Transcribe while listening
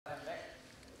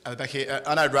Back here,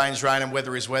 I know rain's rain and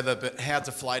weather is weather, but how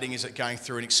deflating is it going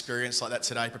through an experience like that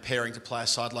today, preparing to play a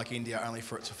side like India, only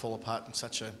for it to fall apart in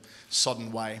such a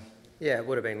sodden way? Yeah, it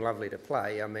would have been lovely to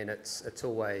play. I mean, it's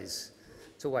always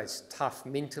tough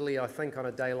mentally, I think, on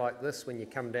a day like this when you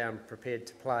come down prepared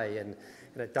to play and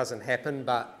it doesn't happen.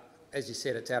 But as you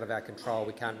said, it's out of our control.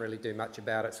 We can't really do much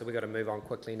about it, so we've got to move on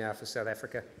quickly now for South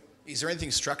Africa. Is there anything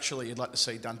structurally you'd like to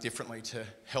see done differently to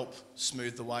help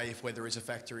smooth the way if weather is a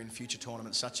factor in future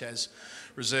tournaments, such as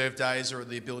reserve days or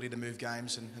the ability to move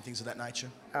games and things of that nature?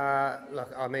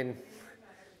 Look, I mean,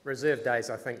 reserve days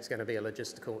I think is going to be a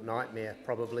logistical nightmare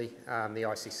probably. The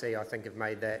ICC I think have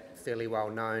made that fairly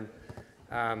well known.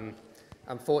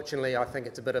 Unfortunately, I think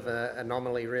it's a bit of an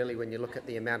anomaly really when you look at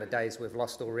the amount of days we've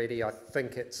lost already. I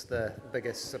think it's the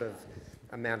biggest sort of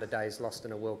amount of days lost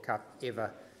in a World Cup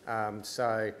ever.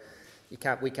 So we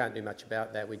can't do much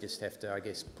about that. We just have to, I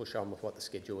guess, push on with what the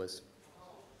schedule is.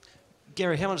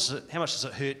 Gary, how much does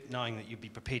it hurt knowing that you'd be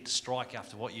prepared to strike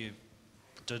after what you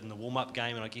did in the warm-up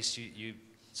game, and I guess you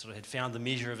sort of had found the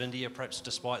measure of India, perhaps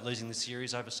despite losing the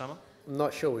series over summer? I'm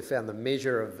not sure we found the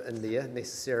measure of India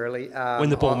necessarily. When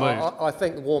the ball moved. I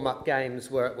think the warm-up games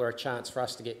were a chance for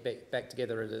us to get back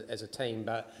together as a team,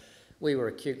 but we were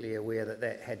acutely aware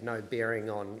that had no bearing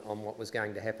on what was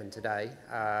going to happen today.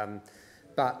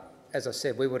 But as I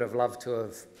said, we would have loved to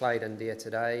have played India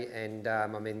today, and I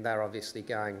mean, they're obviously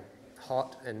going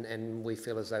hot, and we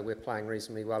feel as though we're playing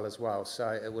reasonably well as well, so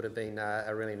it would have been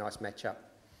a really nice match-up.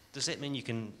 Does that mean you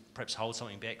can perhaps hold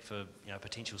something back for a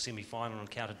potential semi-final and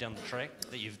counter down the track,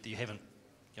 that you haven't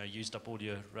used up all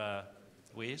your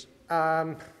wares?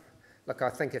 Look,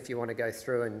 I think if you want to go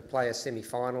through and play a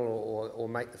semi-final or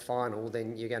make the final,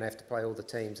 then you're going to have to play all the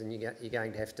teams, and you're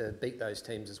going to have to beat those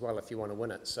teams as well if you want to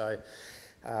win it. So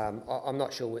I'm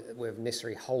not sure we've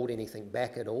necessarily hold anything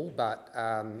back at all, but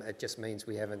it just means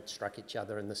we haven't struck each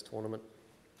other in this tournament.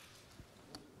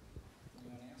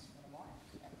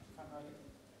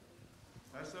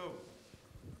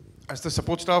 As the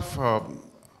support staff,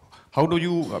 how do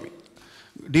you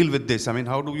deal with this? I mean,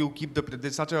 how do you keep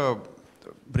there's such a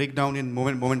breakdown in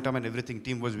momentum and everything,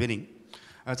 team was winning.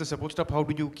 As a support staff, how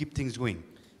do you keep things going?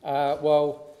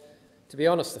 Well, to be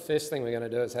honest, the first thing we're going to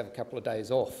do is have a couple of days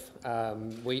off.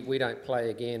 We don't play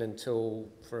again until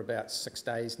for about 6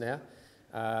 days now,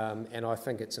 and I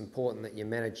think it's important that you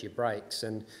manage your breaks.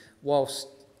 And whilst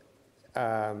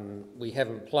we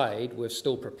haven't played, we've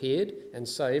still prepared, and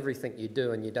so everything you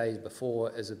do in your days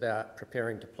before is about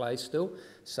preparing to play still.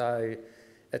 So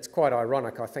it's quite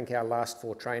ironic. I think our last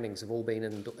 4 trainings have all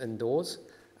been indoors,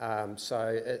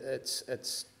 so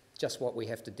it's just what we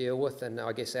have to deal with. And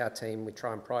I guess our team, we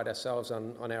try and pride ourselves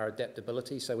on our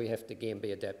adaptability, so we have to again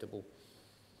be adaptable.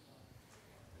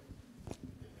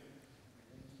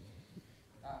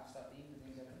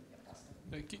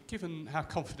 Given how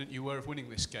confident you were of winning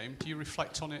this game, do you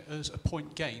reflect on it as a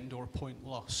point gained or a point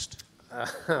lost?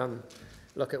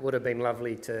 Look, it would have been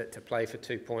lovely to play for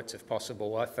 2 points if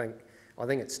possible. I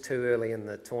think it's too early in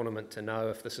the tournament to know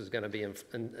if this is going to be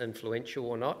influential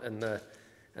or not in the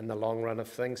long run of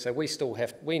things. So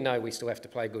we know we still have to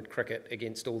play good cricket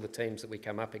against all the teams that we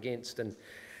come up against, and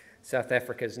South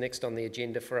Africa is next on the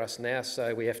agenda for us now,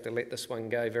 so we have to let this one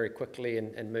go very quickly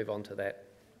and move on to that.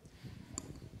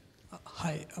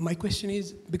 Hi, my question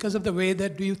is, because of the way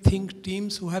that do you think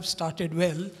teams who have started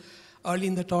well early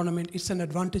in the tournament, it's an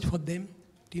advantage for them,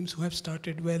 teams who have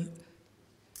started well?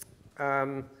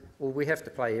 Well, we have to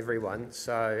play everyone,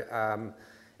 so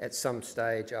at some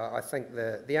stage, I think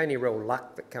the only real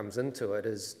luck that comes into it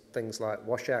is things like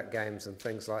washout games and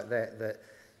things like that, that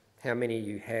how many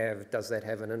you have, does that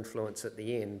have an influence at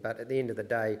the end? But at the end of the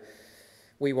day,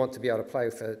 we want to be able to play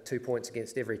for 2 points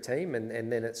against every team,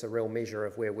 and then it's a real measure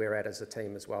of where we're at as a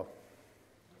team as well.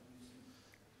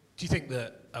 Do you think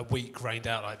that a week rained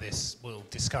out like this will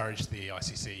discourage the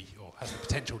ICC, or has the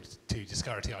potential to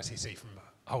discourage the ICC from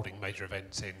holding major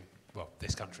events in, well,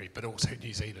 this country, but also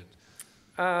New Zealand?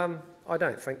 I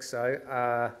don't think so.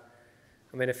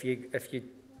 I mean, if you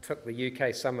took the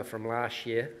UK summer from last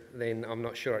year, then I'm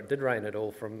not sure it did rain at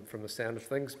all from the sound of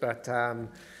things. But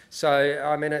so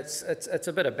I mean, it's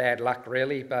a bit of bad luck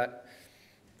really, but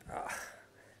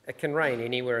it can rain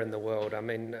anywhere in the world. I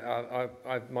mean,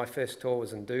 my first tour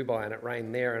was in Dubai and it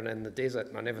rained there and in the desert,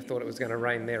 and I never thought it was going to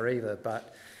rain there either.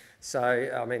 But so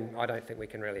I mean, I don't think we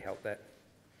can really help that.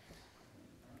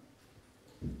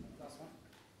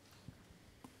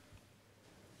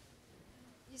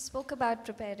 You spoke about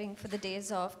preparing for the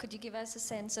days off. Could you give us a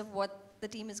sense of what the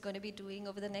team is going to be doing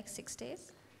over the next 6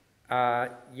 days?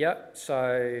 Yep,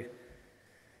 so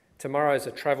Tomorrow's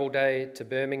a travel day to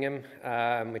Birmingham.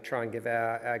 We try and give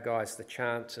our guys the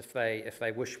chance, if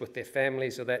they wish with their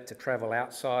families or that, to travel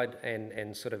outside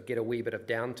and sort of get a wee bit of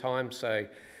downtime. So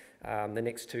the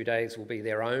next 2 days will be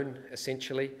their own,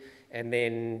 essentially. And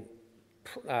then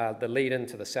the lead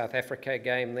into the South Africa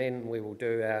game, then we will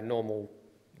do our normal,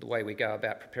 the way we go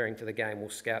about preparing for the game.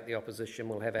 We'll scout the opposition.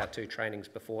 We'll have our 2 trainings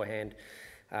beforehand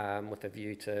with a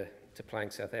view to playing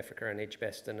South Africa and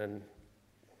Edgbaston. And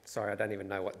sorry, I don't even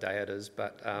know what day it is,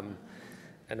 but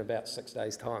in about 6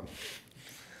 days' time.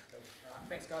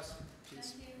 Thanks, guys.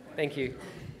 Cheers. Thank you.